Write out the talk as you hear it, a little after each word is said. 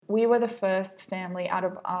we were the first family out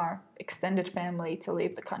of our extended family to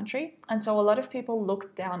leave the country. And so a lot of people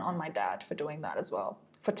looked down on my dad for doing that as well,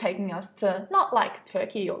 for taking us to not like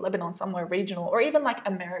Turkey or Lebanon, somewhere regional, or even like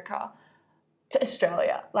America, to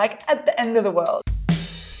Australia, like at the end of the world.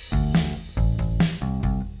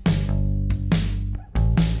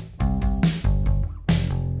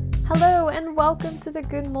 Hello and welcome to the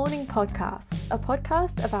Good Morning Podcast, a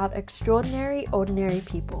podcast about extraordinary, ordinary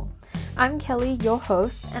people. I'm Kelly, your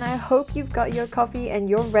host, and I hope you've got your coffee and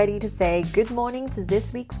you're ready to say good morning to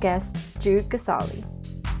this week's guest, Joud Ghassali.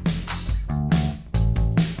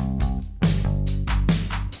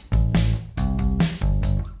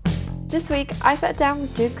 This week, I sat down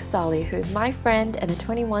with Joud Ghassali, who is my friend and a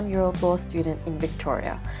 21-year-old law student in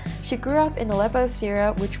Victoria. She grew up in Aleppo,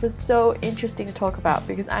 Syria, which was so interesting to talk about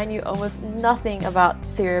because I knew almost nothing about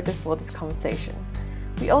Syria before this conversation.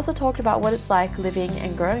 We also talked about what it's like living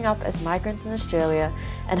and growing up as migrants in Australia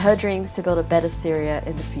and her dreams to build a better Syria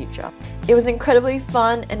in the future. It was an incredibly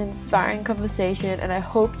fun and inspiring conversation, and I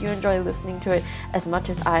hope you enjoy listening to it as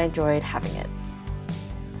much as I enjoyed having it.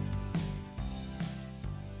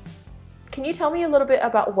 Can you tell me a little bit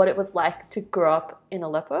about what it was like to grow up in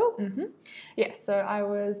Aleppo? Yes, so I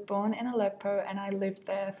was born in Aleppo and I lived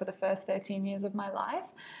there for the first 13 years of my life.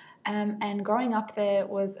 And growing up there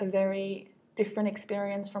was a very different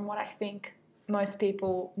experience from what I think most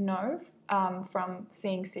people know from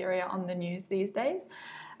seeing Syria on the news these days.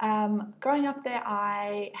 Growing up there,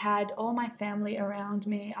 I had all my family around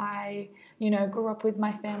me. I, grew up with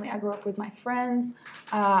my family. I grew up with my friends.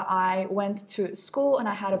 I went to school and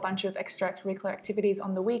I had a bunch of extracurricular activities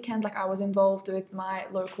on the weekend. Like I was involved with my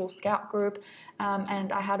local scout group,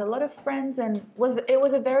 and I had a lot of friends. And it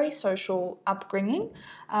was a very social upbringing,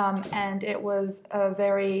 and it was a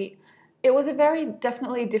very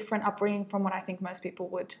definitely different upbringing from what I think most people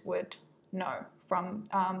would know from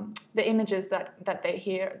the images that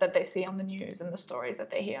they see on the news and the stories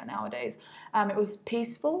that they hear nowadays. It was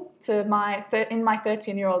peaceful. In my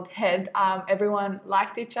 13-year-old head, everyone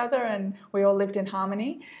liked each other and we all lived in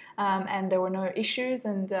harmony, and there were no issues,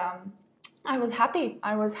 and I was happy.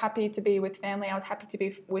 I was happy to be with family. I was happy to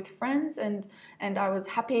be with friends, and I was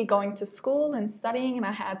happy going to school and studying, and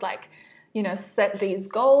I had set these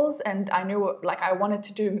goals, and I knew I wanted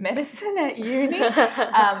to do medicine at uni,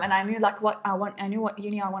 and I knew I knew what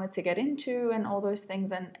uni I wanted to get into and all those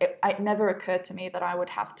things, and it never occurred to me that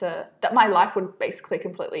that my life would basically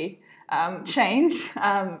completely change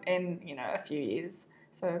in a few years.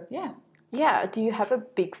 So yeah. Do you have a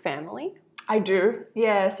big family? I do,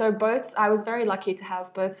 yeah. So I was very lucky to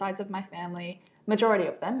have both sides of my family, majority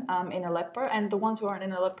of them, in Aleppo, and the ones who weren't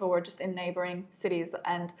in Aleppo were just in neighbouring cities,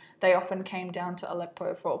 and they often came down to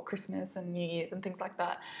Aleppo for Christmas and New Year's and things like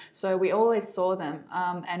that. So we always saw them,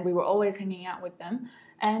 and we were always hanging out with them,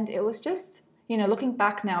 and it was just, looking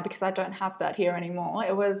back now, because I don't have that here anymore,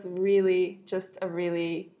 it was really just a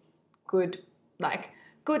really good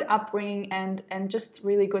upbringing, and just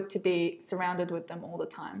really good to be surrounded with them all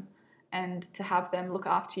the time, and to have them look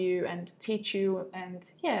after you and teach you and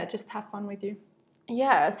just have fun with you.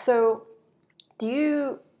 Yeah, so do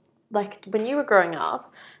you, when you were growing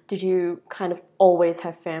up, did you kind of always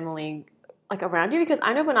have family, around you? Because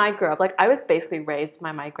I know when I grew up, I was basically raised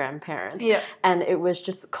by my grandparents, and it was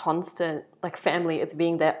just constant, family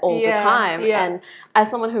being there all the time. Yeah. And as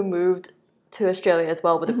someone who moved to Australia as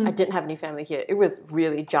well, but I didn't have any family here, it was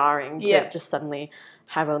really jarring to just suddenly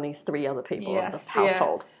have only 3 other people in the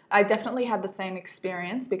household. Yeah. I definitely had the same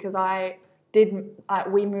experience because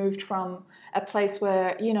we moved from a place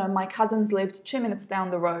where, my cousins lived 2 minutes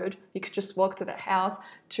down the road. You could just walk to their house,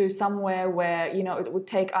 to somewhere where, it would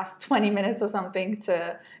take us 20 minutes or something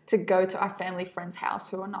to go to our family friend's house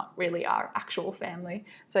who are not really our actual family.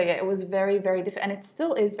 So yeah, it was very, very difficult. And it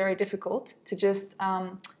still is very difficult to just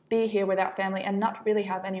be here without family and not really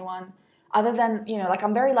have anyone other than,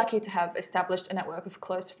 I'm very lucky to have established a network of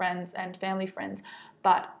close friends and family friends,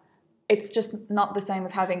 but it's just not the same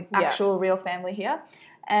as having actual real family here.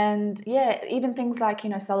 And even things like,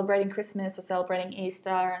 celebrating Christmas or celebrating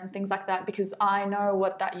Easter and things like that, because I know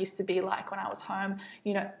what that used to be like when I was home.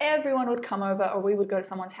 Everyone would come over, or we would go to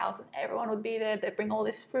someone's house and everyone would be there. They'd bring all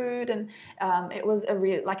this food, and it was a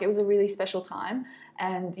really special time.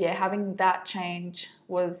 And having that change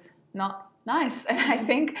was not nice. And I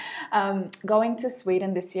think going to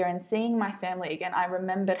Sweden this year and seeing my family again, I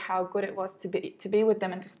remembered how good it was to be with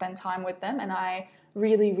them and to spend time with them, and I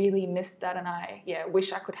really, really missed that, and I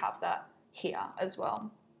wish I could have that here as well.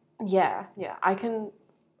 Yeah, I can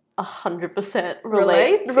 100%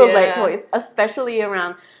 relate to it, especially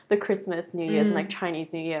around the Christmas, New Year's, and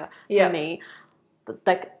Chinese New Year for me.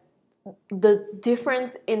 the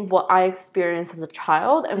difference in what I experienced as a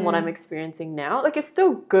child and what I'm experiencing now, like, it's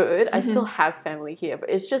still good. I still have family here, but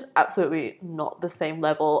it's just absolutely not the same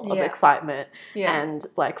level of excitement and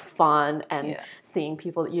like fun and seeing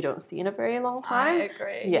people that you don't see in a very long time. I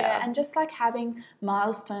agree. Yeah. And just like having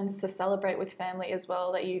milestones to celebrate with family as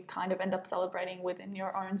well, that you kind of end up celebrating within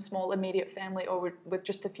your own small immediate family or with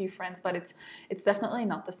just a few friends, but it's definitely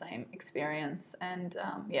not the same experience. And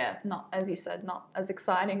not, as you said, not as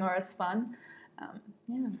exciting or as fun.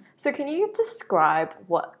 So can you describe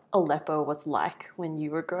what Aleppo was like when you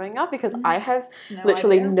were growing up? Because I have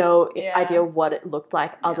literally no idea what it looked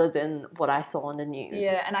like other than what I saw on the news.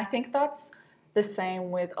 Yeah, and I think that's the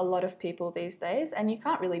same with a lot of people these days, and you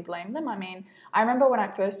can't really blame them. I mean, I remember when I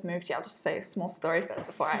first moved here, I'll just say a small story first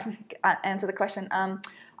before I answer the question.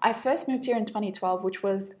 I first moved here in 2012, which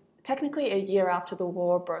was technically a year after the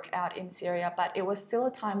war broke out in Syria, but it was still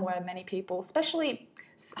a time where many people, especially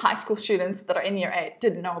high school students that are in year 8,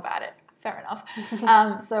 didn't know about it. Fair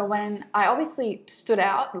enough. So when I obviously stood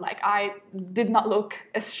out, like I did not look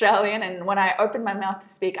Australian, and when I opened my mouth to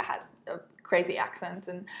speak, I had a crazy accent,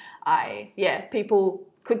 and people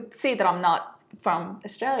could see that I'm not from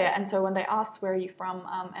Australia. And so when they asked, where are you from?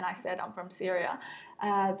 And I said, I'm from Syria.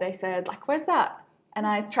 They said, like, where's that? And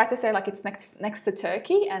I tried to say, like, it's next to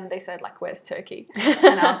Turkey. And they said, like, where's Turkey?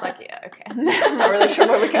 And I was like, yeah, okay. I'm not really sure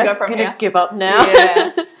where we can go from here. I'm going to give up now.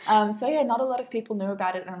 Not a lot of people knew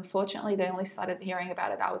about it. And unfortunately, they only started hearing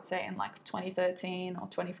about it, I would say, in, like, 2013 or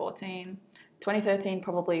 2014. 2013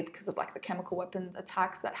 probably because of, like, the chemical weapon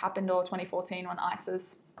attacks that happened, or 2014 when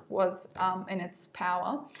ISIS was in its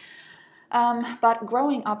power. But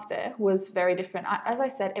growing up there was very different. As I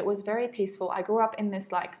said, it was very peaceful. I grew up in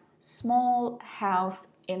this, like, small house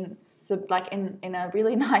in a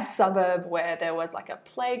really nice suburb where there was like a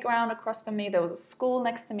playground across from me, there was a school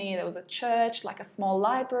next to me, there was a church, like a small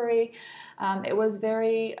library. It was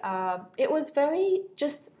very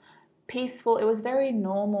just peaceful. It was very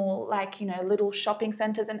normal, like, you know, little shopping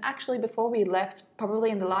centers. And actually, before we left,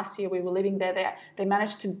 probably in the last year we were living there, they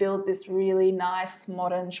managed to build this really nice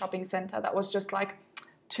modern shopping center that was just like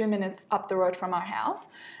 2 minutes up the road from our house.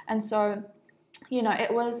 And so, you know,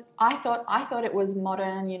 I thought it was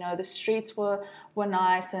modern. You know, the streets were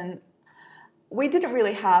nice, and we didn't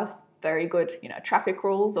really have very good, you know, traffic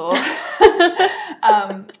rules or,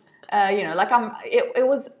 it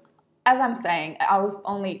was, as I'm saying, I was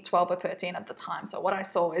only 12 or 13 at the time, so what I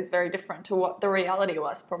saw is very different to what the reality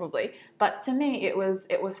was probably. But to me, it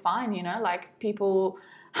was fine, you know, like people.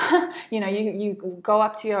 You know, you go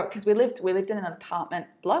up to your, because we lived in an apartment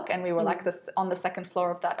block, and we were like this on the second floor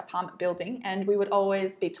of that apartment building, and we would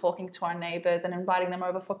always be talking to our neighbors and inviting them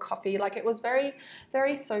over for coffee. Like, it was very,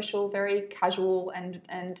 very social, very casual,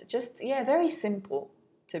 and just very simple,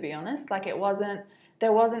 to be honest. Like, there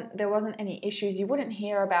wasn't any issues. You wouldn't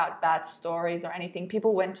hear about bad stories or anything.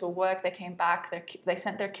 People went to work, they came back, they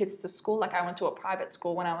sent their kids to school. Like, I went to a private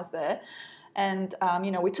school when I was there. And,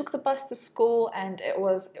 you know, we took the bus to school, and it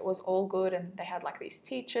was all good. And they had like these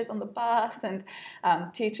teachers on the bus, and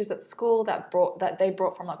teachers at school that they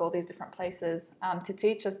brought from like all these different places to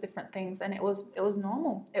teach us different things. And it was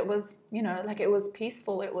normal. It was, you know, like, it was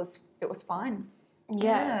peaceful. It was fine.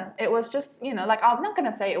 Yeah. It was just, you know, like, I'm not going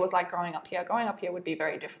to say it was like growing up here. Growing up here would be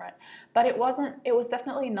very different. But it was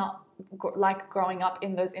definitely not like growing up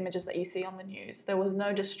in those images that you see on the news. There was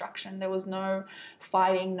no destruction. There was no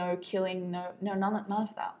fighting, no killing, none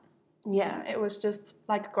of that. Yeah. It was just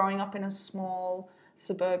like growing up in a small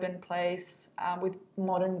suburban place with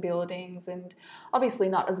modern buildings, and obviously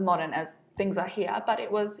not as modern as things are here, but it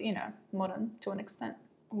was, you know, modern to an extent.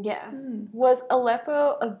 Yeah. Was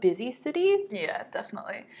Aleppo a busy city? Yeah,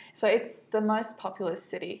 definitely. So it's the most populous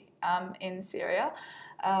city in Syria,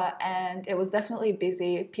 and it was definitely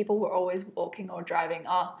busy. People were always walking or driving.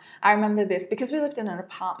 I remember this because we lived in an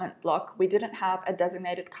apartment block. We didn't have a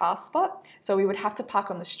designated car spot, so we would have to park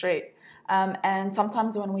on the street. And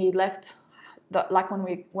sometimes when we left, when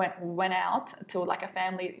we went out to like a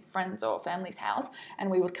friend's or family's house, and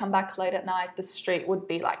we would come back late at night, the street would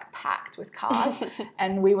be like packed with cars,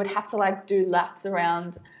 and we would have to like do laps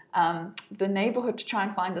around the neighborhood to try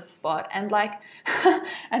and find a spot. And like,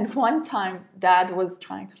 and one time Dad was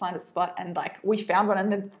trying to find a spot, and like we found one,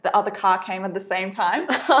 and then the other car came at the same time.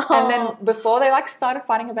 And then before they like started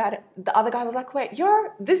fighting about it, the other guy was like, "Wait,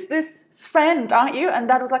 you're this friend, aren't you?" And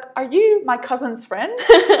Dad was like, "Are you my cousin's friend?"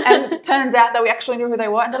 And it turns out that we actually knew who they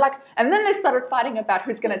were. And they're like, and then they started fighting about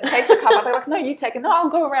who's going to take the car. But they're like, "No, you take it. No, I'll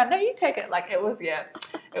go around. No, you take it." Like, it was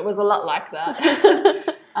a lot like that.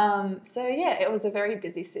 It was a very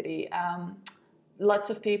busy city. lots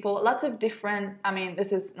of people, lots of different, I mean,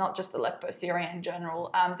 this is not just Aleppo, Syria in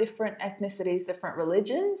general, different ethnicities, different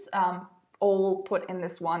religions, all put in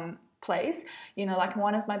this one place. You know, like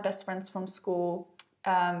one of my best friends from school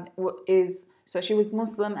so she was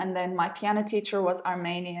Muslim, and then my piano teacher was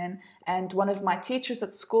Armenian, and one of my teachers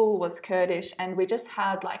at school was Kurdish, and we just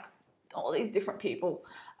had like all these different people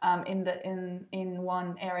in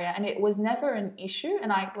one area, and it was never an issue.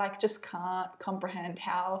 And I like just can't comprehend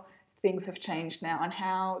how things have changed now, and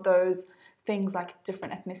how those things like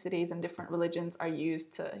different ethnicities and different religions are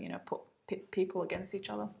used to, you know, put people against each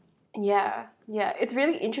other. Yeah, it's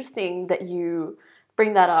really interesting that you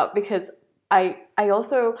bring that up, because I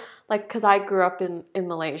also, like, because I grew up in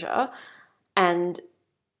Malaysia, and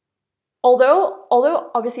although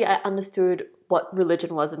obviously I understood what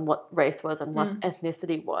religion was and what race was and what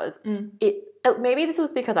ethnicity was, it maybe this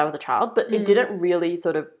was because I was a child, but it didn't really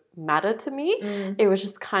sort of matter to me. It was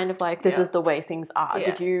just kind of like, this is the way things are.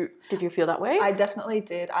 Did you feel that way? I definitely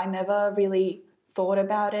did. I never really thought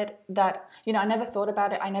about it I never thought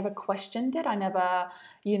about it. I never questioned it. I never,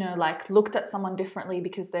 you know, like looked at someone differently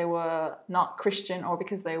because they were not Christian or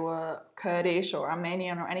because they were Kurdish or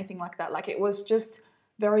Armenian or anything like that. Like, it was just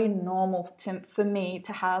very normal for me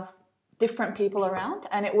to have different people around,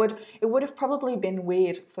 and it would have probably been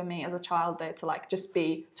weird for me as a child there to like just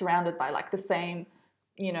be surrounded by like the same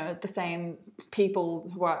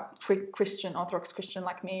people who are Christian, Orthodox Christian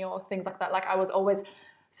like me, or things like that. Like, I was always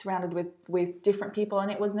surrounded with different people, and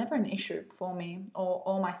it was never an issue for me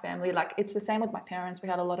or my family. Like, it's the same with my parents. We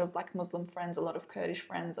had a lot of like Muslim friends, a lot of Kurdish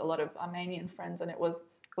friends, a lot of Armenian friends, and it was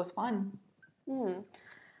fun.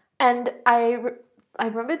 And I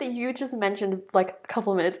remember that you just mentioned like a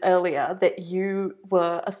couple of minutes earlier that you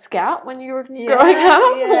were a scout when you were growing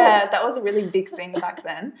up. Yeah, that was a really big thing back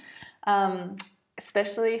then.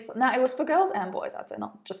 Especially it was for girls and boys, I'd say,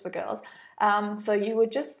 not just for girls. So you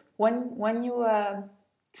would just, when you were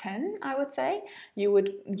 10, I would say,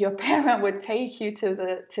 your parent would take you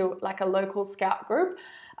to like a local scout group,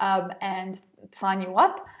 and sign you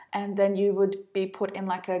up, and then you would be put in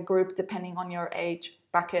like a group depending on your age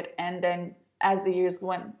bracket, and then as the years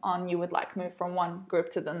went on, you would like move from one group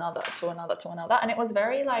to another, and it was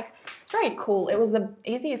it's very cool. It was the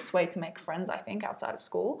easiest way to make friends, I think, outside of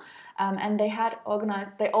school. And they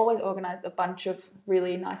always organized a bunch of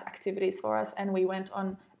really nice activities for us, and we went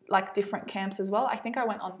on like different camps as well. I think I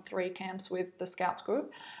went on 3 camps with the Scouts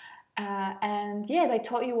group, and yeah, they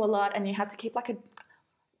taught you a lot, and you had to keep like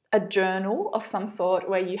a journal of some sort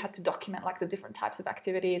where you had to document like the different types of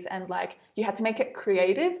activities, and like you had to make it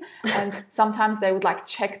creative. And sometimes they would like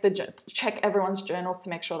check everyone's journals to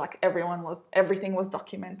make sure like everything was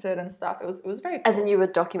documented and stuff. It was very cool. As in, you were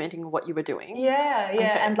documenting what you were doing? Yeah, okay.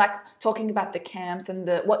 And like talking about the camps and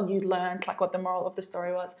what you learned, like what the moral of the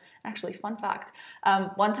story was. Actually, fun fact,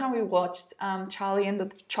 one time we watched Charlie and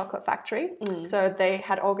the Chocolate Factory. So they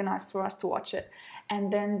had organized for us to watch it.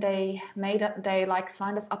 And then they like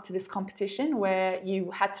signed us up to this competition where you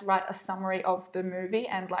had to write a summary of the movie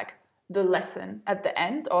and like the lesson at the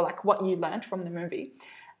end, or like what you learned from the movie.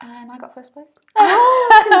 And I got first place.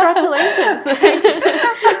 Oh, congratulations.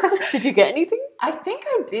 Did you get anything? I think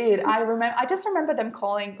I did. I just remember them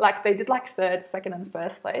calling, like they did like 3rd, 2nd and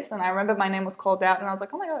 1st place. And I remember my name was called out and I was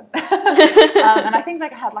like, oh my God. And I think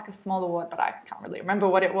like I had like a small award, but I can't really remember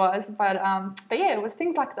what it was. But yeah, it was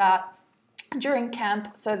things like that. During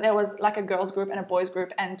camp, so there was like a girls group and a boys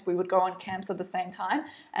group, and we would go on camps at the same time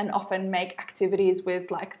and often make activities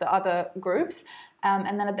with like the other groups.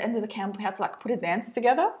 And then at the end of the camp, we had to like put a dance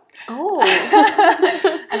together. Oh.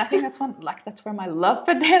 And I think that's where my love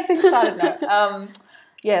for dancing started.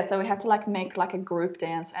 Yeah, so we had to like make like a group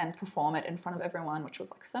dance and perform it in front of everyone, which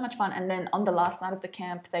was like so much fun. And then on the last night of the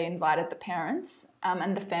camp, they invited the parents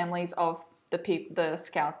and the families of the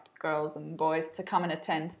scout girls and boys to come and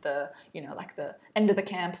attend the end of the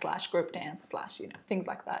camp / group dance / things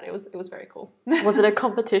like that. It was very cool. Was it a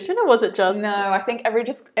competition or was it just? No, I think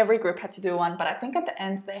every group had to do one, but I think at the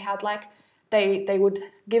end they had like they would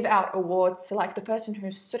give out awards to like the person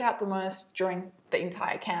who stood out the most during the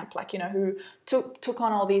entire camp, like, you know, who took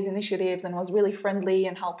on all these initiatives and was really friendly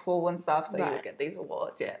and helpful and stuff. So you would get these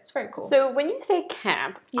awards. Yeah, it's very cool. So when you say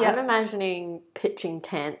camp, I'm imagining pitching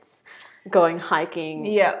tents, going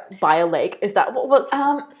hiking by a lake. Is that what's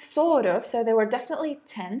sort of. So there were definitely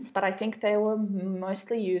tents, but I think they were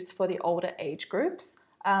mostly used for the older age groups.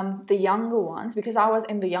 The younger ones, because I was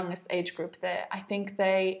in the youngest age group there, I think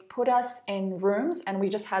they put us in rooms and we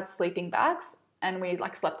just had sleeping bags and we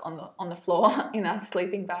like slept on the floor in our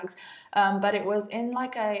sleeping bags. But it was in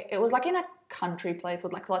like a country place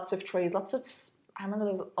with like lots of trees, lots of I remember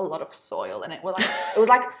there was a lot of soil in it. It was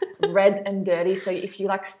like red and dirty. So if you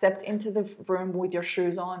like stepped into the room with your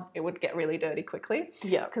shoes on, it would get really dirty quickly.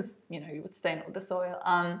 Yeah. Because, you know, you would stain it with the soil.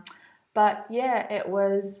 But yeah, it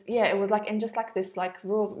was like in just like this like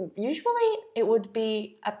rural. Usually it would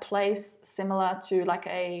be a place similar to like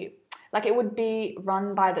it would be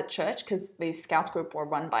run by the church, because the Scouts group were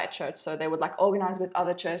run by a church. So they would like organize with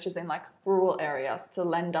other churches in like rural areas to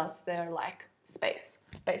lend us their like space,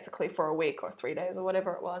 basically for a week or 3 days or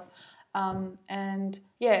whatever it was. And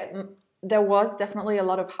yeah, there was definitely a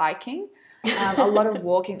lot of hiking, a lot of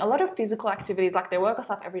walking, a lot of physical activities. Like they woke us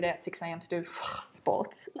up every day at 6 a.m. to do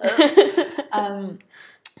sports.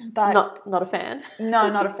 But not a fan. No,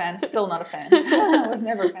 not a fan. Still not a fan. I was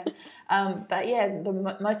never a fan. But yeah,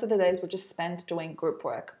 most of the days were just spent doing group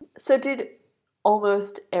work. So did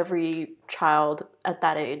almost every child at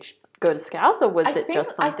that age go to Scouts, or was it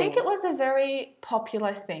just something? I think it was a very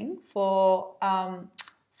popular thing for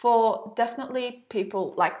definitely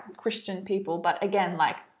people, like Christian people. But again,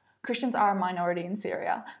 like Christians are a minority in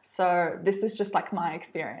Syria, so this is just like my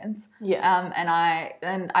experience. Yeah. And I,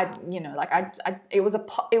 you know, like it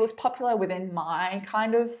was popular within my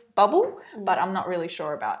kind of bubble, but I'm not really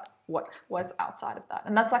sure about what was outside of that.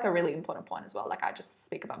 And that's like a really important point as well. Like I just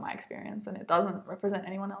speak about my experience, and it doesn't represent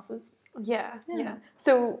anyone else's. Yeah.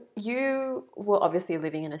 So you were obviously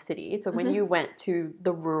living in a city. So when you went to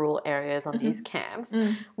the rural areas on these camps,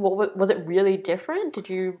 what was it really different? Did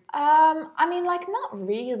you? I mean, like not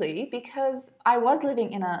really, because I was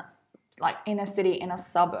living in a city, in a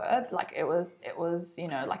suburb. Like it was, you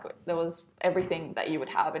know, like there was everything that you would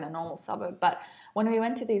have in a normal suburb. But when we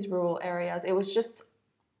went to these rural areas, it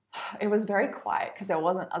was very quiet, because there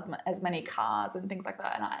wasn't as many cars and things like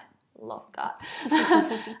that, and I loved that.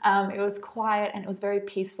 It was quiet and it was very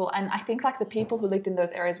peaceful, and I think like the people who lived in those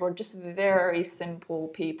areas were just very simple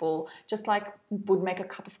people, just like would make a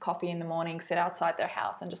cup of coffee in the morning, sit outside their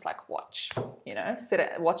house and just like watch, you know,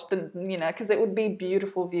 watch the, you know, because it would be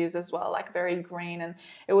beautiful views as well, like very green, and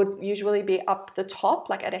it would usually be up the top,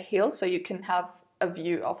 like at a hill, so you can have a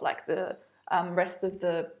view of like the rest of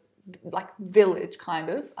the like village kind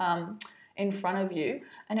of in front of you,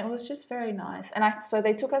 and it was just very nice. And so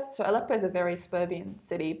they took us, so Aleppo is a very suburban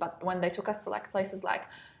city, but when they took us to like places like,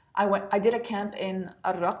 I did a camp in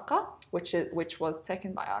Ar-Raqqa, which was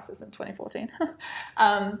taken by ISIS in 2014.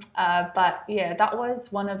 But yeah, that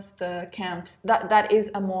was one of the camps that is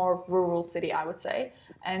a more rural city, I would say,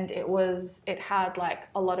 and it had like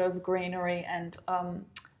a lot of greenery and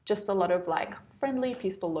just a lot of like friendly,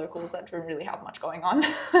 peaceful locals that didn't really have much going on.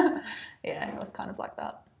 Yeah, it was kind of like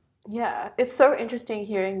that. Yeah, it's so interesting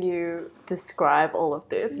hearing you describe all of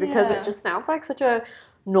this, because it just sounds like such a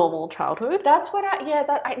normal childhood. That's what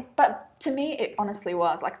but to me it honestly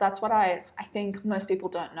was like, that's what I think most people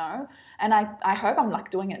don't know, and I hope I'm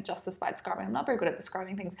like doing it justice by describing. I'm not very good at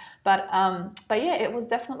describing things, but yeah, it was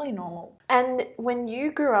definitely normal. And when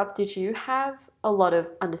you grew up, did you have a lot of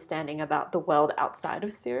understanding about the world outside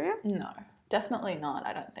of Syria? No. Definitely not,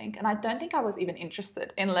 I don't think. And I don't think I was even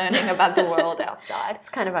interested in learning about the world outside. It's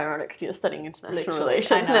kind of ironic because you're studying international Literally,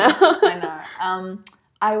 relations I know, now. I know.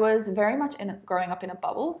 I was very much growing up in a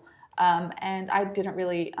bubble, and I didn't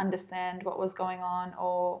really understand what was going on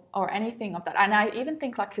or anything of that. And I even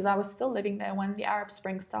think like, because I was still living there when the Arab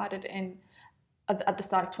Spring started at the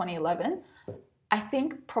start of 2011. I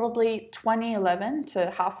think probably 2011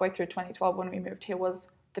 to halfway through 2012 when we moved here was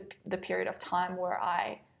the period of time where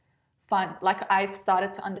I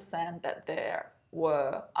started to understand that there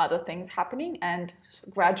were other things happening, and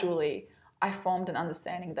gradually I formed an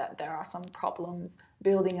understanding that there are some problems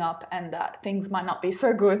building up and that things might not be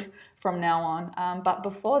so good from now on. But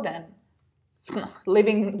before then,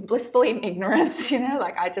 living blissfully in ignorance, you know,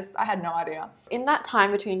 like I had no idea. In that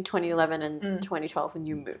time between 2011 and 2012 when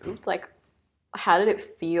you moved, like how did it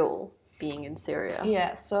feel being in Syria?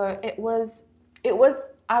 Yeah, so it was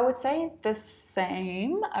I would say the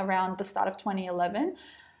same around the start of 2011,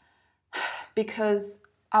 because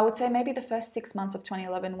I would say maybe the first 6 months of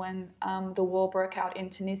 2011 when the war broke out in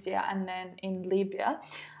Tunisia and then in Libya,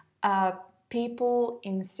 people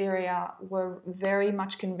in Syria were very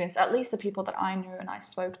much convinced, at least the people that I knew and I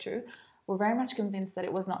spoke to, were very much convinced that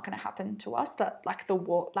it was not going to happen to us, that like the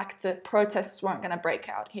war, like the protests weren't going to break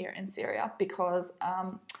out here in Syria, because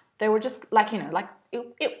they were just like, like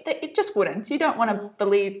it just wouldn't. You don't want to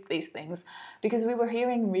believe these things, because we were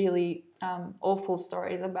hearing really awful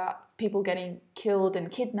stories about people getting killed and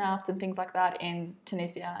kidnapped and things like that in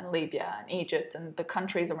Tunisia and Libya and Egypt and the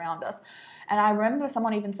countries around us. And I remember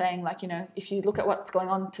someone even saying, like, if you look at what's going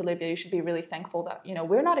on to Libya, you should be really thankful that,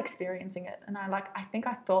 we're not experiencing it. And I think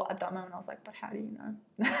I thought at that moment, I was like, but how do you know?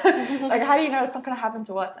 Like, how do you know it's not going to happen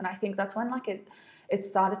to us? And I think that's when, like, it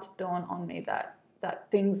started to dawn on me that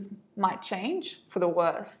things might change for the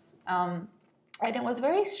worse. And it was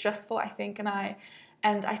very stressful, I think. And I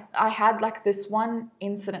had, like, this one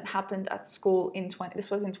incident happened at school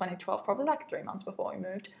this was in 2012, probably like 3 months before we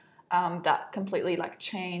moved. That completely, like,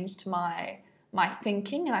 changed my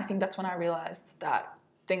thinking, and I think that's when I realized that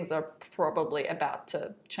things are probably about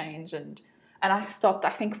to change, and I stopped,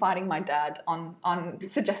 I think, fighting my dad on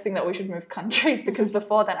suggesting that we should move countries, because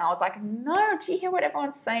before then I was like, no, do you hear what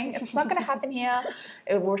everyone's saying? It's not going to happen here.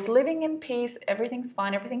 We're living in peace. Everything's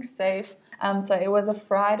fine. Everything's safe. So it was a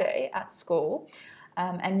Friday at school,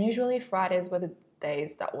 and usually Fridays were the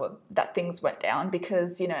days that things went down,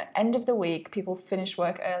 because end of the week people finish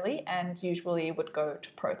work early and usually would go to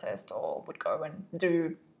protest or would go and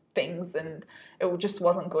do things, and it just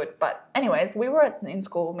wasn't good. But anyways, we were in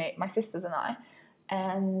school, my sisters and I,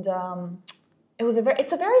 and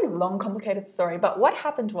it's a very long, complicated story. But what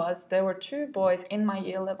happened was, there were 2 boys in my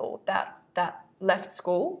year level that left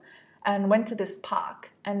school and went to this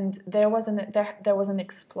park, and there was an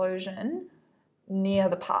explosion near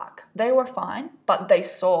the park. They were fine, but they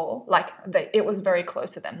saw, it was very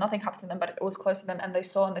close to them. Nothing happened to them, but it was close to them, and they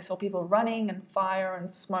saw people running and fire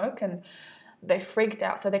and smoke, and they freaked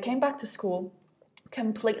out. So they came back to school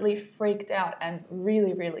completely freaked out and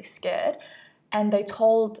really, really scared, and they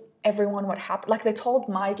told everyone what happened. Like, they told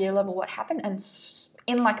my year level what happened, and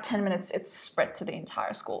in like 10 minutes it spread to the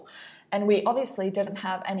entire school. And we obviously didn't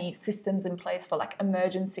have any systems in place for like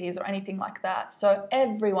emergencies or anything like that. So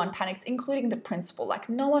everyone panicked, including the principal. Like,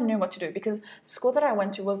 no one knew what to do, because the school that I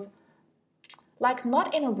went to was like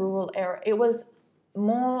not in a rural area. It was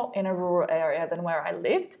more in a rural area than where I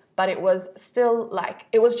lived, but it was still like,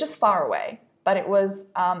 it was just far away. But it was,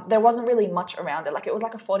 there wasn't really much around it. Like, it was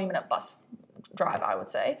like a 40-minute bus drive, I would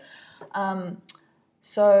say.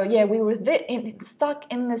 So yeah, we were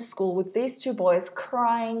stuck in this school with these two boys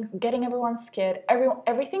crying, getting everyone scared.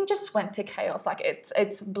 Everything just went to chaos. Like,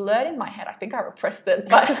 it's blurred in my head. I think I repressed it,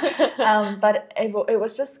 but it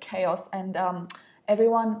was just chaos, and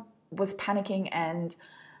everyone was panicking. And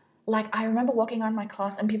like, I remember walking around my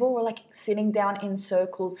class and people were like sitting down in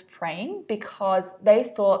circles praying, because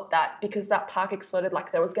they thought that because that park exploded,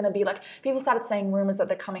 like there was going to be like, people started saying rumors that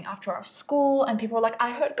they're coming after our school, and people were like,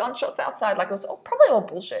 I heard gunshots outside. Like, it was probably all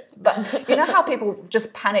bullshit. But you know how people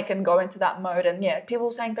just panic and go into that mode, and yeah, people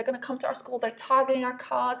were saying they're going to come to our school, they're targeting our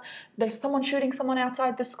cars, there's someone shooting someone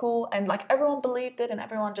outside the school, and like everyone believed it, and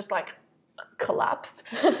everyone just like collapsed.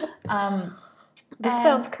 This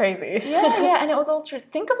sounds crazy. Yeah, and it was all true.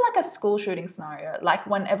 Think of like a school shooting scenario, like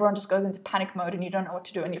when everyone just goes into panic mode and you don't know what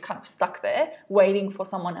to do, and you're kind of stuck there waiting for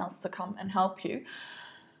someone else to come and help you.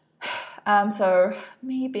 So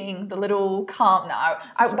me being the little calm now,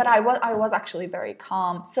 but I was actually very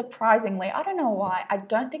calm. Surprisingly, I don't know why. I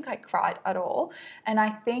don't think I cried at all, and I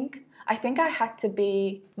think I had to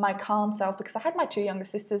be my calm self, because I had my two younger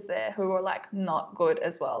sisters there who were like not good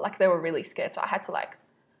as well. Like, they were really scared, so I had to like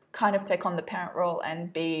kind of take on the parent role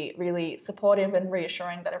and be really supportive and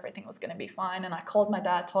reassuring that everything was going to be fine. And I called my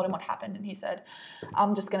dad, told him what happened, and he said,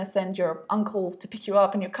 I'm just going to send your uncle to pick you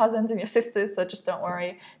up and your cousins and your sisters, so just don't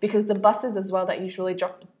worry. Because the buses as well that usually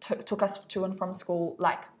took us to and from school,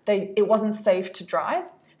 like it wasn't safe to drive,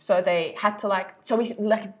 so they had to so we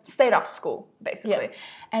like stayed after school basically.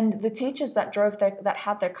 Yeah. And the teachers that that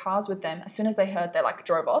had their cars with them, as soon as they heard, they like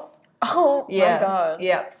drove off. Oh yeah, my God.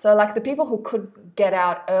 Yeah. So like the people who could get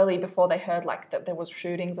out early before they heard like that there was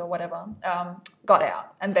shootings or whatever, got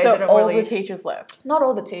out, and they didn't all really. The teachers left. Not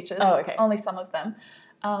all the teachers. Oh, okay. Only some of them.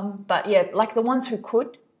 But yeah, like the ones who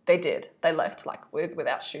could, they did. They left like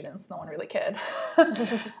without students. No one really cared.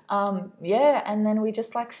 Yeah, and then we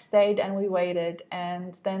just like stayed and we waited,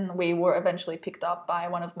 and then we were eventually picked up by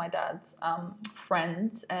one of my dad's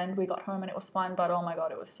friends, and we got home and it was fine. But oh my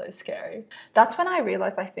God, it was so scary. That's when I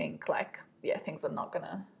realized, I think, like, yeah, things are not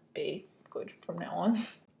gonna be good from now on.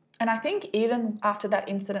 And I think even after that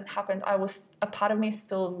incident happened, a part of me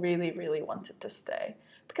still really, really wanted to stay,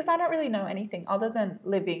 because I don't really know anything other than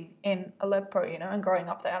living in Aleppo, you know, and growing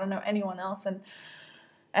up there. I don't know anyone else.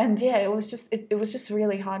 And yeah, it was just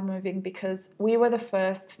really hard moving, because we were the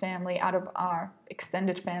first family out of our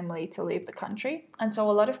extended family to leave the country. And so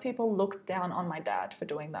a lot of people looked down on my dad for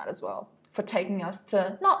doing that as well. for taking us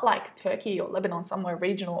to not like Turkey or Lebanon, somewhere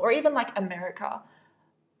regional, or even like America,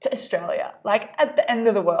 to Australia, like at the end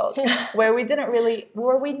of the world, where we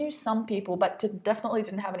knew some people, but definitely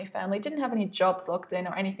didn't have any family, didn't have any jobs locked in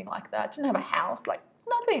or anything like that, didn't have a house, like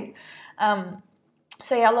nothing.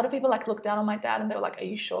 So yeah, a lot of people like looked down on my dad and they were like, "Are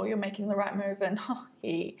you sure you're making the right move?" And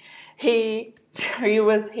he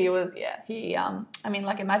was I mean,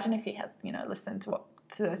 like, imagine if he had, listened to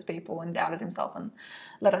those people and doubted himself and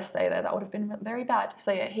let us stay there. That would have been very bad.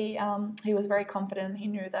 So yeah, he was very confident. He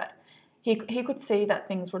knew that he could see that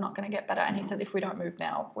things were not going to get better, and he said, if we don't move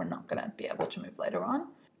now, we're not going to be able to move later on.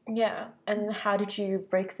 Yeah. And how did you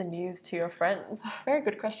break the news to your friends? Very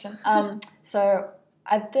good question. So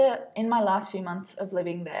in my last few months of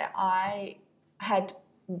living there, I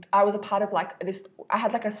was a part of like this. I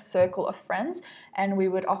had like a circle of friends, and we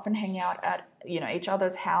would often hang out at each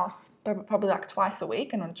other's house, probably like twice a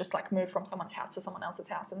week, and we'd just like move from someone's house to someone else's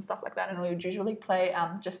house and stuff like that. And we would usually play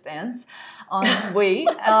Just Dance on Wii.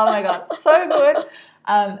 Oh my god, so good!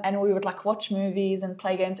 And we would like watch movies and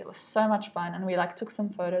play games. It was so much fun, and we like took some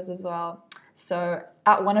photos as well. So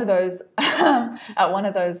at one of those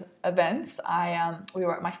events, we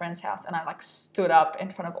were at my friend's house, and I like stood up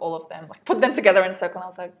in front of all of them, like put them together in a circle, and I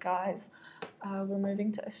was like, "Guys, we're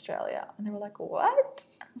moving to Australia," and they were like, "What?"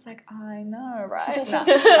 I was like, "I know, right?"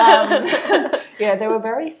 No. Yeah, they were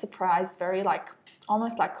very surprised, very like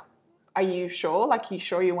almost like, "Are you sure? Like, you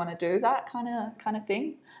sure you want to do that kind of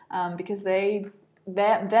thing?" Because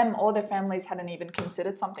them or their families hadn't even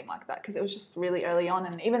considered something like that, because it was just really early on,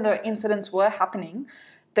 and even though incidents were happening,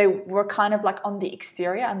 they were kind of like on the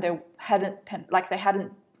exterior, and they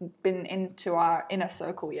hadn't been into our inner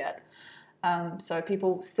circle yet. So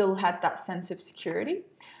people still had that sense of security.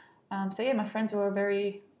 So yeah, my friends were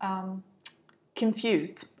very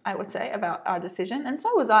confused, I would say, about our decision, and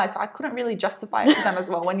so was I. So I couldn't really justify it to them as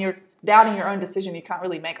well. When you're doubting your own decision, you can't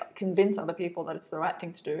really convince other people that it's the right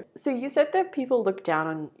thing to do. So you said that people looked down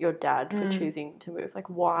on your dad for choosing to move. Like,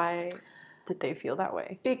 why did they feel that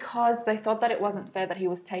way? Because they thought that it wasn't fair that he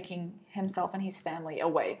was taking himself and his family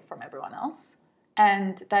away from everyone else,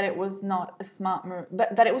 and that it was not a smart move,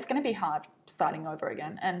 but that it was going to be hard starting over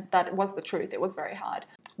again, and that was the truth. It was very hard.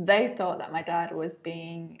 They thought that my dad was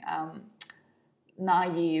being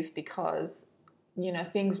naive because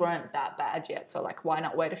things weren't that bad yet, so like, why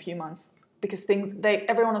not wait a few months? Because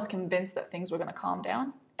everyone was convinced that things were going to calm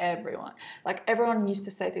down. Everyone used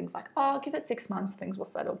to say things like, "Oh, give it 6 months, things will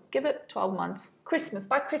settle. Give it 12 months,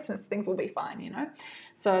 by Christmas things will be fine,"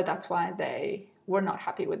 So that's why they were not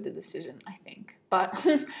happy with the decision, I think. But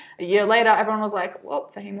a year later, everyone was like,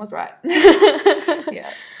 "Well, Fahim was right."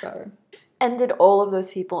 Yeah, so. And did all of those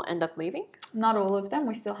people end up leaving? Not all of them.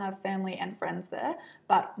 We still have family and friends there,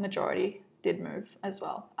 but majority did move as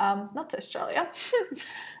well. Not to Australia,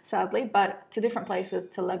 sadly, but to different places,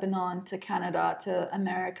 to Lebanon, to Canada, to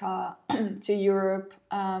America, to Europe,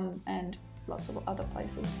 and lots of other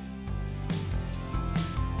places.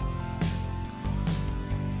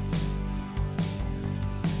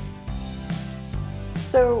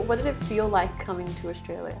 So what did it feel like coming to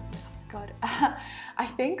Australia? God, I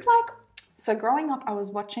think so growing up, I was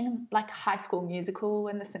watching like High School Musical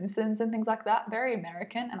and The Simpsons and things like that, very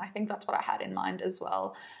American, and I think that's what I had in mind as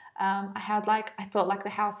well. I thought like the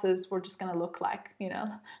houses were just going to look like,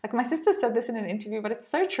 like my sister said this in an interview, but it's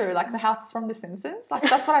so true, like the houses from The Simpsons, like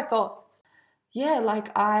that's what I thought. Yeah, like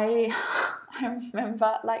I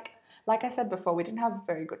remember, like I said before, we didn't have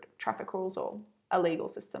very good traffic rules or a legal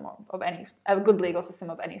system a good legal system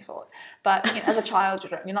of any sort. But as a child,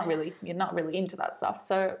 you're not really into that stuff.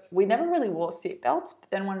 So we never really wore seatbelts. But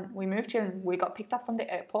then when we moved here and we got picked up from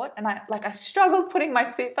the airport, and I struggled putting my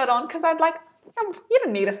seatbelt on because I'd like, you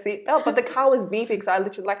don't need a seatbelt, but the car was beeping, so I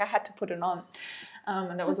literally I had to put it on.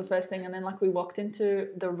 And that was the first thing. And then we walked into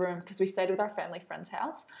the room because we stayed with our family friend's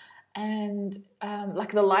house, and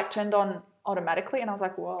the light turned on automatically, and I was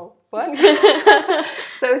like, whoa, what?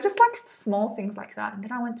 So it was just like small things like that. And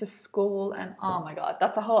then I went to school, and oh my god,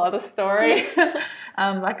 that's a whole other story.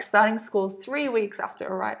 Starting school 3 weeks after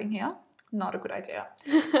arriving here, not a good idea.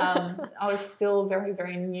 I was still very,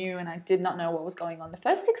 very new, and I did not know what was going on. The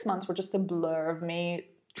first 6 months were just a blur of me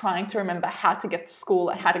trying to remember how to get to school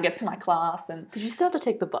and how to get to my class. And did you still have to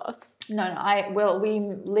take the bus? No, we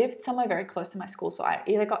lived somewhere very close to my school, so I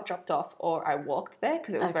either got dropped off or I walked there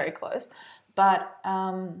because it was very close. But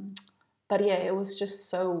But yeah, it was just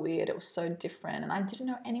so weird. It was so different. And I didn't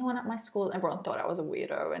know anyone at my school. Everyone thought I was a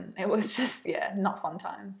weirdo. And it was just, yeah, not fun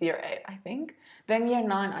times. Year 8, I think. Then year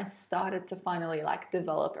 9, I started to finally like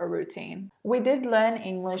develop a routine. We did learn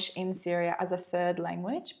English in Syria as a third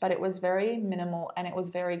language, but it was very minimal and it was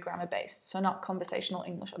very grammar based. So not conversational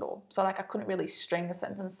English at all. So like I couldn't really string a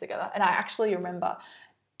sentence together. And I actually remember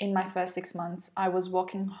in my first 6 months, I was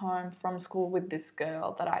walking home from school with this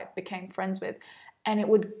girl that I became friends with. And it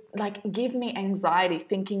would like give me anxiety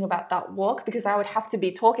thinking about that walk because I would have to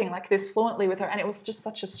be talking like this fluently with her, and it was just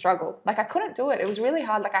such a struggle. Like I couldn't do it. It was really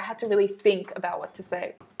hard. Like I had to really think about what to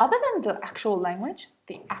say. Other than the actual language,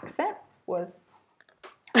 the accent was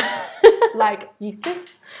like you just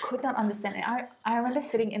could not understand it. I remember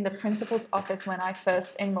sitting in the principal's office when I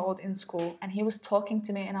first enrolled in school, and he was talking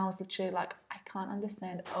to me, and I was literally like, I can't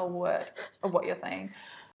understand a word of what you're saying.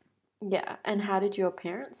 Yeah, and how did your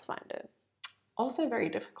parents find it? Also very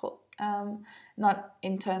difficult, not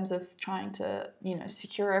in terms of trying to,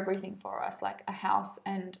 secure everything for us, like a house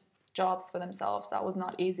and jobs for themselves. That was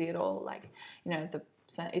not easy at all. Like,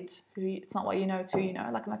 it's not what you know, it's who you know.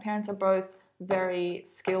 Like my parents are both very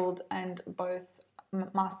skilled and both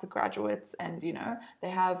master graduates, and they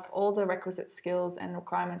have all the requisite skills and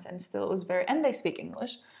requirements, and still it was and they speak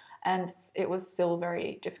English, and it was still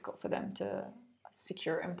very difficult for them to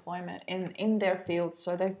secure employment in their fields.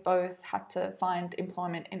 So they've both had to find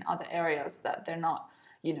employment in other areas that they're not,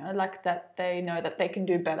 like that they know that they can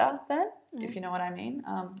do better than, if you know what I mean,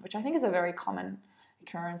 which I think is a very common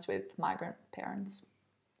occurrence with migrant parents.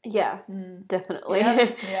 Yeah, definitely.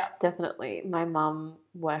 Yeah. Definitely. My mum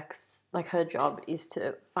works, like her job is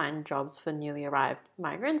to find jobs for newly arrived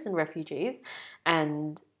migrants and refugees,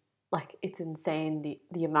 and like it's insane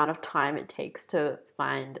the amount of time it takes to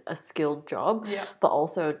find a skilled job. Yeah. But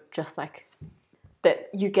also just like that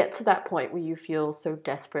you get to that point where you feel so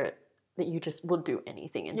desperate that you just will do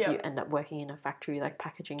anything, and so you end up working in a factory like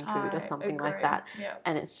packaging food or something like that. Yeah.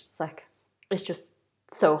 And it's just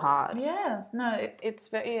so hard. Yeah. No, it's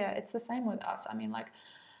the same with us. I mean, like,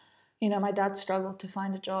 my dad struggled to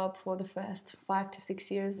find a job for the first 5 to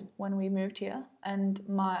 6 years when we moved here, and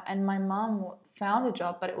my mum found a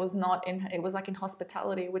job, but it was like in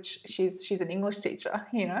hospitality, which she's an English teacher,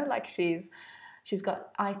 like she's got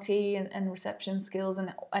IT and reception skills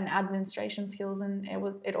and administration skills, and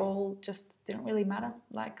it all just didn't really matter.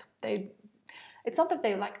 Like it's not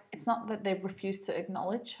that they refused to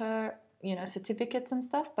acknowledge her, certificates and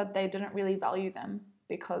stuff, but they didn't really value them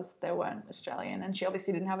because they weren't Australian, and she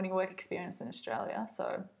obviously didn't have any work experience in Australia.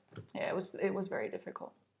 So yeah, it was very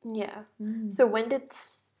difficult. Yeah. So when did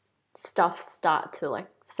stuff start to like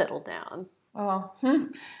settle down? Oh,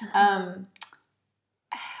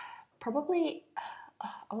 probably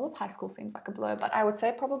all of high school seems like a blur, but I would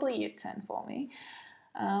say probably year 10 for me.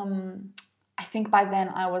 I think by then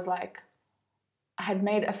I was like, I had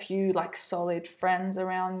made a few like solid friends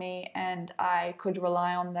around me, and I could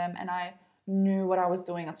rely on them, and I knew what I was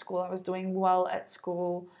doing at school. I was doing well at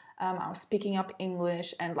school. I was picking up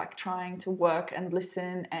English and like trying to work and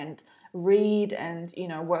listen and read and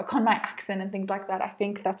work on my accent and things like that. I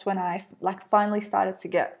think that's when I like finally started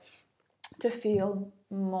to feel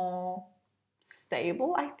more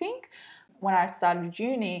stable. I think when I started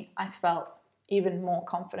uni, I felt even more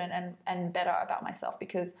confident and better about myself,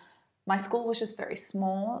 because my school was just very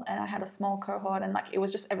small, and I had a small cohort, and like it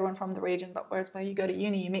was just everyone from the region. But whereas when you go to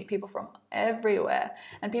uni, you meet people from everywhere,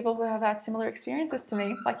 and people who have had similar experiences to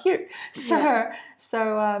me, like you. So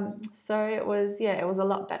it was a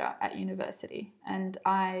lot better at university, and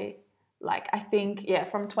I think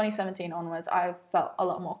from 2017 onwards, I felt a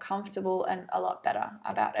lot more comfortable and a lot better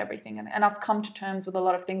about everything. And I've come to terms with a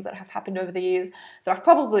lot of things that have happened over the years that I've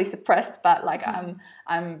probably suppressed, but like I'm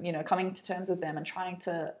coming to terms with them and trying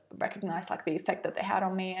to recognize like the effect that they had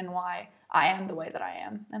on me and why I am the way that I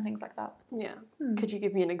am and things like that. Yeah. Could you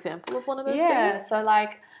give me an example of one of those things? Yeah. So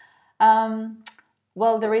like,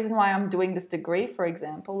 well, the reason why I'm doing this degree, for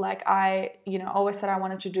example, like I, always said I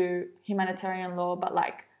wanted to do humanitarian law, but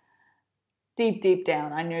like, deep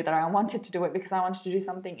down, I knew that I wanted to do it because I wanted to do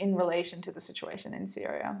something in relation to the situation in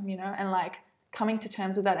Syria, and like coming to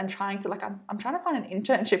terms with that and trying to like, I'm trying to find an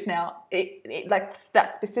internship now, like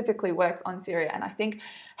that specifically works on Syria. And I think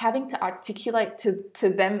having to articulate to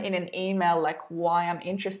them in an email, like why I'm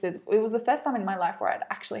interested, it was the first time in my life where I'd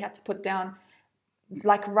actually had to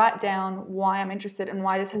write down why I'm interested and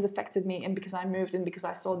why this has affected me, and because I moved and because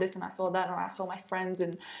I saw this and I saw that and I saw my friends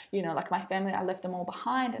and like my family, I left them all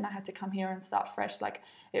behind and I had to come here and start fresh. Like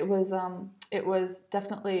it was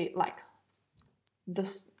definitely like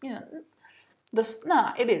this,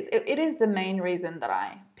 it is the main reason that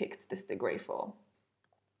I picked this degree for.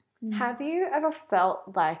 Have you ever felt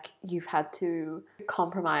like you've had to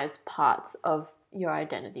compromise parts of your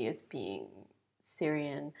identity as being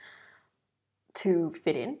Syrian to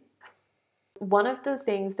fit in? One of the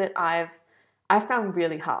things that I found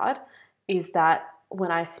really hard is that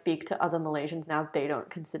when I speak to other Malaysians now, they don't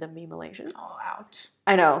consider me Malaysian. Oh, ouch.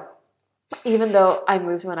 I know. Even though I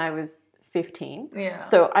moved when I was 15. Yeah.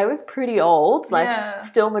 So I was pretty old, like Yeah.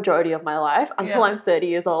 still majority of my life until Yeah. I'm 30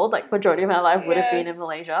 years old, like majority of my life would have been in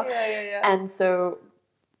Malaysia. Yeah. And so,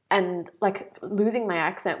 and like losing my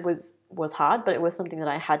accent was hard, but it was something that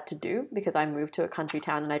I had to do because I moved to a country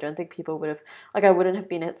town and I don't think people would have, like I wouldn't have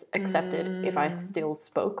been accepted if I still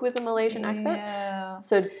spoke with a Malaysian accent. Yeah.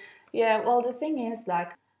 So, yeah, well, the thing is,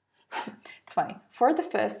 like, it's funny. For the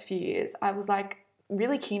first few years, I was like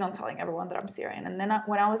really keen on telling everyone that I'm Syrian. And then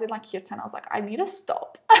when I was in like year 10, I was like, I need to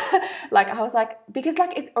stop. Like, I was like, because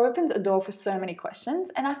like it opens a door for so many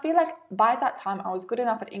questions. And I feel like by that time, I was good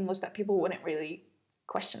enough at English that people wouldn't really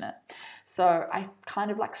question it. So I kind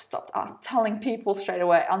of like stopped telling people straight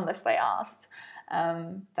away unless they asked.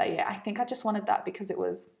 But yeah, I think I just wanted that because it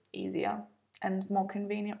was easier and more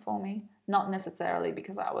convenient for me. Not necessarily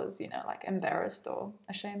because I was, you know, like embarrassed or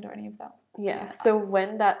ashamed or any of that. yeah. So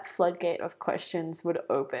when that floodgate of questions would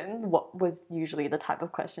open, what was usually the type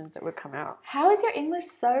of questions that would come out? How is your English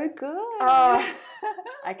so good? Oh,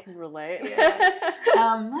 I can relate. Yeah.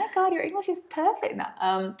 My God, your English is perfect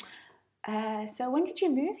now. So when did you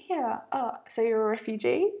move here? Oh, so you're a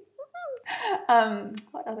refugee?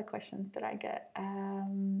 What other questions did I get?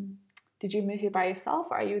 Did you move here by yourself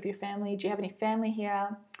or are you with your family? Do you have any family here?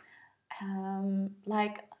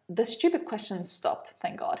 Like the stupid questions stopped,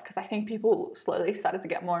 thank God, because I think people slowly started to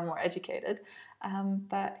get more and more educated.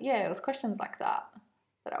 But yeah, it was questions like that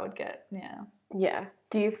I would get. Yeah. Yeah.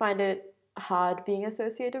 Do you find it hard being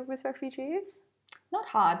associated with refugees? Not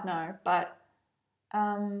hard, no, but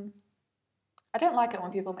I don't like it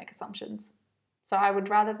when people make assumptions. So I would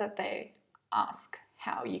rather that they ask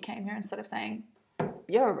how you came here instead of saying,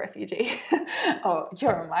 you're a refugee, or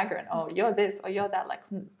you're a migrant, or you're this, or you're that, like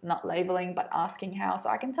not labeling, but asking how. So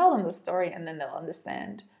I can tell them the story and then they'll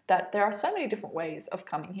understand that there are so many different ways of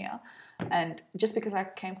coming here. And just because I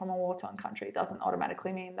came from a war-torn country doesn't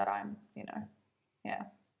automatically mean that I'm, you know, yeah.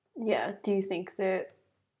 Yeah. Do you think that,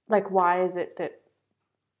 like, why is it that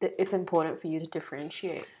it's important for you to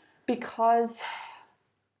differentiate? Because,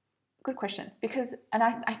 good question. Because, and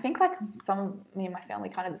I think like some of me and my family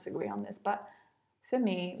kind of disagree on this, but for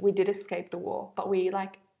me, we did escape the war, but we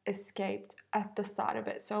like escaped at the start of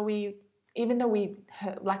it. So even though we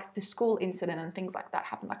heard, like the school incident and things like that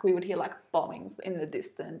happened, like we would hear like bombings in the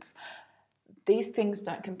distance. These things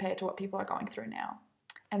don't compare to what people are going through now.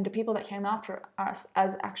 And the people that came after us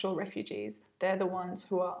as actual refugees, they're the ones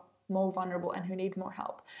who are more vulnerable and who need more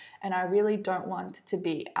help. And I really don't want to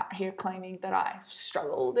be out here claiming that I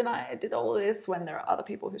struggled and I did all this when there are other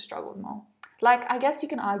people who struggled more. Like, I guess you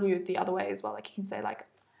can argue the other way as well. Like, you can say, like,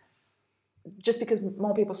 just because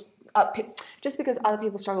just because other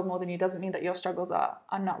people struggle more than you doesn't mean that your struggles are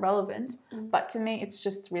not relevant. But to me, it's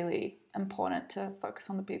just really important to focus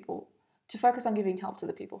on giving help to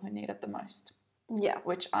the people who need it the most. Yeah.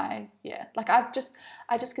 Which I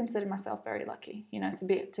just consider myself very lucky, you know,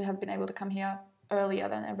 to have been able to come here earlier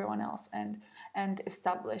than everyone else and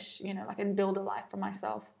establish, you know, like, and build a life for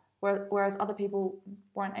myself. Whereas other people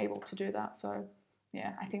weren't able to do that. So,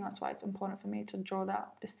 yeah, I think that's why it's important for me to draw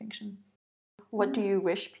that distinction. What do you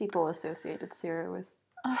wish people associated Syria with?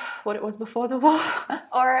 What it was before the war.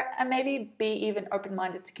 Or maybe be even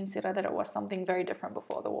open-minded to consider that it was something very different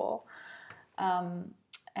before the war.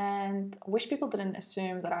 And wish people didn't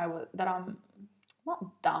assume that I'm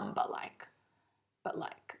not dumb, but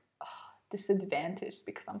disadvantaged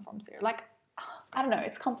because I'm from Syria. Like, I don't know,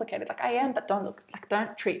 it's complicated. Like, I am, but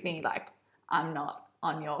don't treat me like I'm not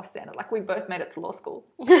on your standard. Like, we both made it to law school.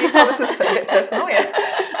 You thought this is a bit personal,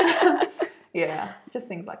 yeah. Yeah, just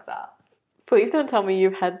things like that. Please don't tell me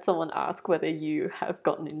you've had someone ask whether you have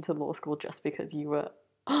gotten into law school just because you were...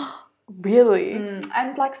 Really?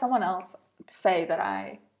 And like someone else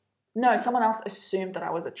someone else assumed that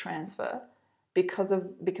I was a transfer because I'm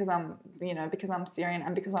Syrian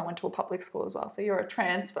and because I went to a public school as well. So you're a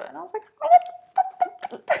transfer. And I was like, oh.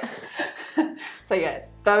 So yeah,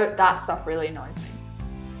 that stuff really annoys me.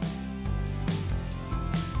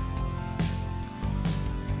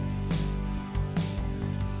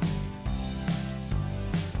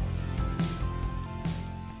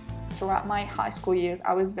 Throughout my high school years,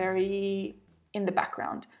 I was very in the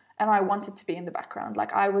background and I wanted to be in the background.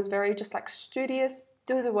 Like, I was very just like studious,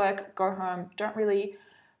 do the work, go home, don't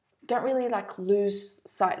don't really like lose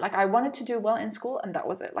sight. Like I wanted to do well in school and that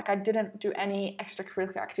was it. Like I didn't do any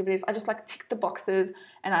extracurricular activities. I just like ticked the boxes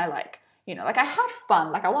and I like, you know, like I had fun.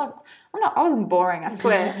 Like I wasn't boring, I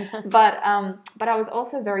swear. but I was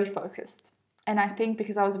also very focused. And I think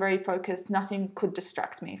because I was very focused, nothing could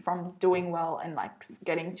distract me from doing well and like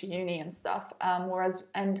getting to uni and stuff.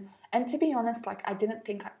 And to be honest, like I didn't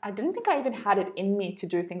think I even had it in me to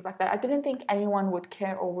do things like that. I didn't think anyone would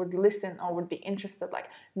care or would listen or would be interested. Like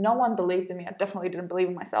no one believed in me. I definitely didn't believe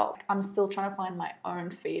in myself. I'm still trying to find my own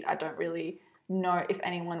feet. I don't really know if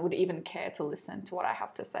anyone would even care to listen to what I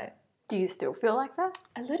have to say. Do you still feel like that?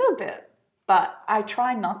 A little bit, but I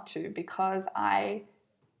try not to because I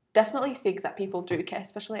definitely think that people do care,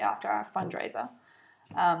 especially after our fundraiser.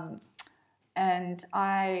 And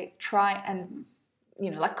I try and,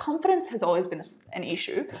 you know, like confidence has always been an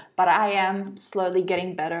issue, but I am slowly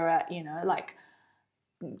getting better at, you know, like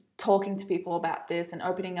talking to people about this and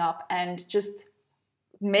opening up and just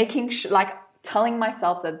making like telling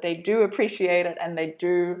myself that they do appreciate it and they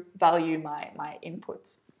do value my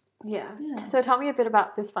inputs. Yeah. So tell me a bit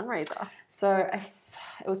about this fundraiser. So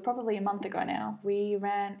it was probably a month ago now. We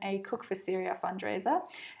ran a Cook for Syria fundraiser,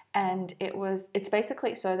 and it's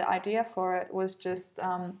basically, so the idea for it was just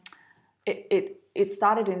it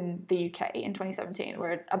started in the UK in 2017,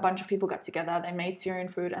 where a bunch of people got together. They made Syrian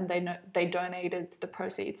food and they donated the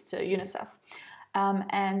proceeds to UNICEF.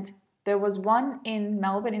 And there was one in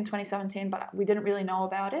Melbourne in 2017, but we didn't really know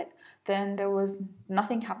about it. Then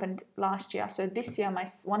nothing happened last year. So this year,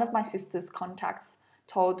 one of my sister's contacts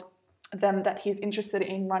told them that he's interested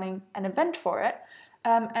in running an event for it.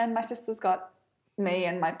 And my sister's got me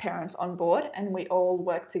and my parents on board, and we all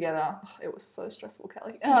worked together. Oh, it was so stressful,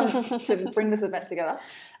 Kelly, to bring this event together.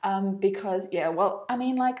 Because, I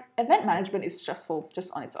mean, like, event management is stressful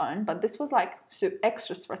just on its own, but this was like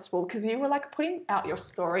extra stressful because you were like putting out your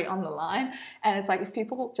story on the line, and it's like if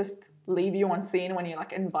people just leave you on scene when you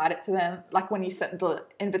like invite it to them, like when you send the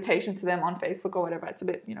invitation to them on Facebook or whatever, it's a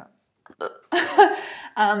bit, you know.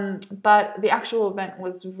 But the actual event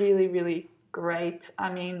was really, really great.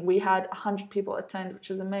 I mean, we had 100 people attend, which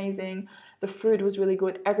was amazing. The food was really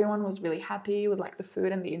good. Everyone was really happy with like the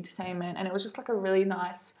food and the entertainment, and it was just like a really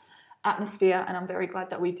nice atmosphere, and I'm very glad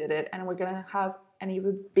that we did it, and we're going to have an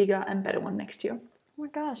even bigger and better one next year. Oh my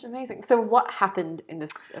gosh, amazing. So what happened in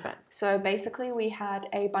this event? So basically we had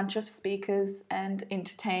a bunch of speakers and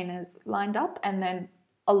entertainers lined up, and then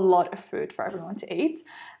a lot of food for everyone to eat.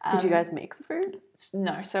 Did you guys make the food?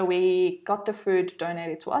 No. So we got the food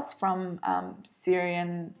donated to us from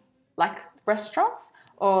Syrian like restaurants,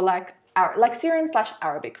 or like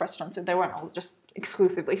Syrian/Arabic restaurants. So they weren't all just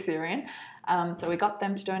exclusively Syrian. So we got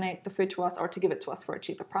them to donate the food to us or to give it to us for a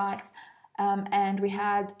cheaper price. And we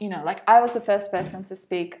had, you know, like I was the first person to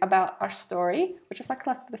speak about our story, which is like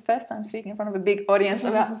the first time speaking in front of a big audience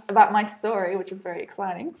about my story, which was very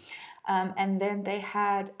exciting. And then they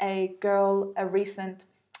had a recent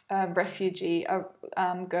refugee,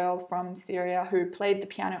 girl from Syria who played the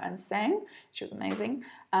piano and sang. She was amazing,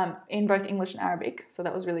 in both English and Arabic, so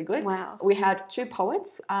that was really good. Wow. We had 2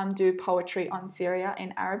 poets do poetry on Syria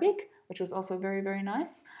in Arabic, which was also very, very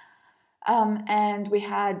nice. And we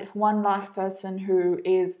had one last person who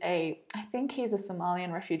is I think he's a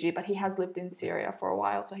Somalian refugee, but he has lived in Syria for a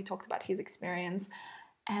while, so he talked about his experience.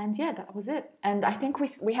 And yeah, that was it. And I think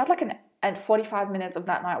we had like 45 minutes of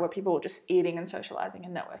that night where people were just eating and socializing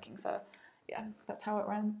and networking. So yeah, that's how it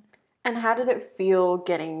ran. And how did it feel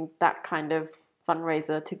getting that kind of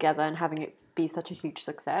fundraiser together and having it be such a huge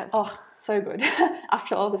success? Oh, so good.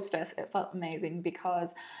 After all the stress, it felt amazing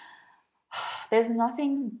because there's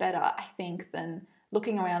nothing better, I think, than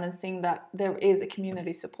looking around and seeing that there is a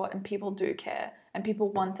community support and people do care and people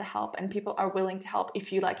want to help and people are willing to help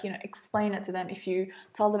if you like, you know, explain it to them, if you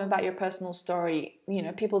tell them about your personal story, you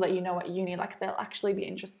know, people that you know at uni, like they'll actually be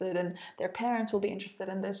interested and their parents will be interested,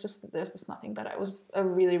 and there's just nothing better. It was a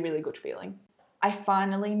really, really good feeling. I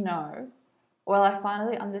finally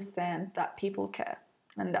understand that people care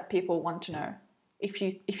and that people want to know. If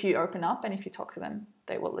you open up and if you talk to them,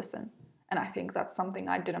 they will listen. And I think that's something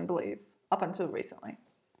I didn't believe up until recently.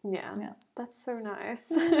 Yeah. That's so nice.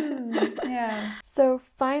 Yeah. So,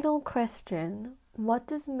 final question. What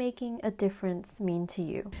does making a difference mean to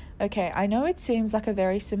you? Okay, I know it seems like a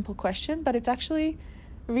very simple question, but it's actually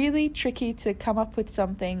really tricky to come up with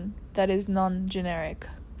something that is non-generic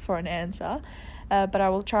for an answer. But I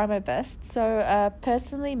will try my best. So,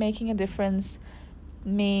 personally, making a difference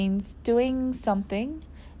means doing something,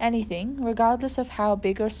 anything, regardless of how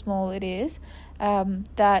big or small it is,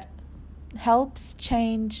 that helps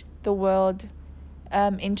change the world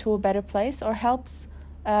into a better place, or helps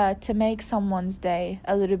to make someone's day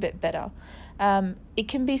a little bit better. It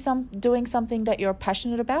can be doing something that you're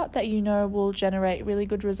passionate about that you know will generate really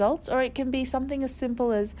good results, or it can be something as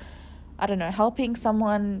simple as, I don't know, helping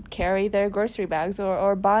someone carry their grocery bags,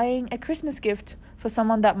 or buying a Christmas gift for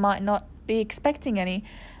someone that might not be expecting any.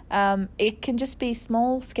 It can just be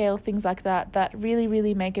small scale things like that really,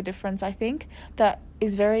 really make a difference, I think, that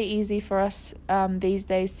is very easy for us these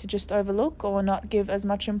days to just overlook or not give as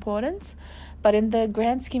much importance. But in the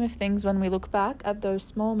grand scheme of things, when we look back at those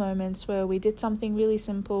small moments where we did something really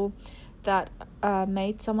simple that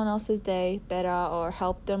made someone else's day better or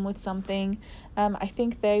helped them with something, I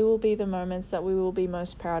think they will be the moments that we will be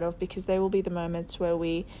most proud of, because they will be the moments where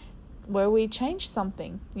we change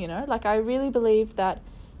something, you know? Like, I really believe that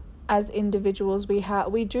as individuals, we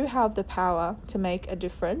do have the power to make a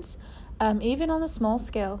difference, even on a small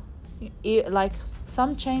scale. Like,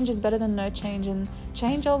 some change is better than no change, and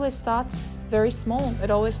change always starts very small.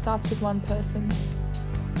 It always starts with one person.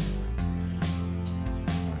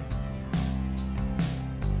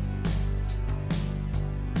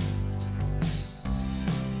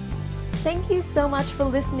 Thank you so much for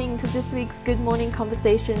listening to this week's Good Morning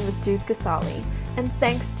Conversation with Joud Ghassali. And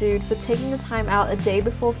thanks, Joud, for taking the time out a day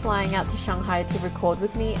before flying out to Shanghai to record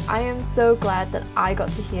with me. I am so glad that I got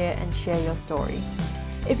to hear and share your story.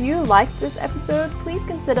 If you liked this episode, please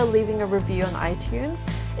consider leaving a review on iTunes.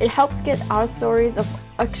 It helps get our stories of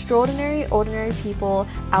extraordinary, ordinary people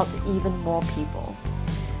out to even more people.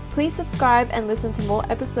 Please subscribe and listen to more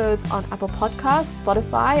episodes on Apple Podcasts,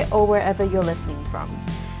 Spotify, or wherever you're listening from.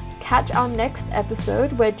 Catch our next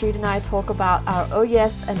episode where Joud and I talk about our oh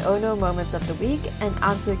yes and oh no moments of the week and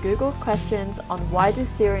answer Google's questions on why do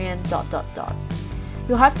Syrian ...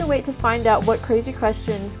 You'll have to wait to find out what crazy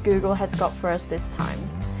questions Google has got for us this time.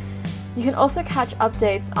 You can also catch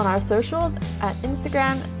updates on our socials at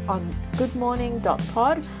Instagram on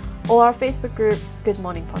goodmorning.pod or our Facebook group, Good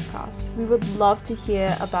Morning Podcast. We would love to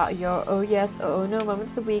hear about your oh yes or oh no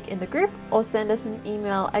moments of the week in the group, or send us an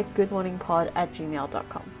email at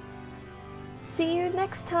goodmorningpod@gmail.com. See you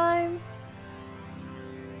next time!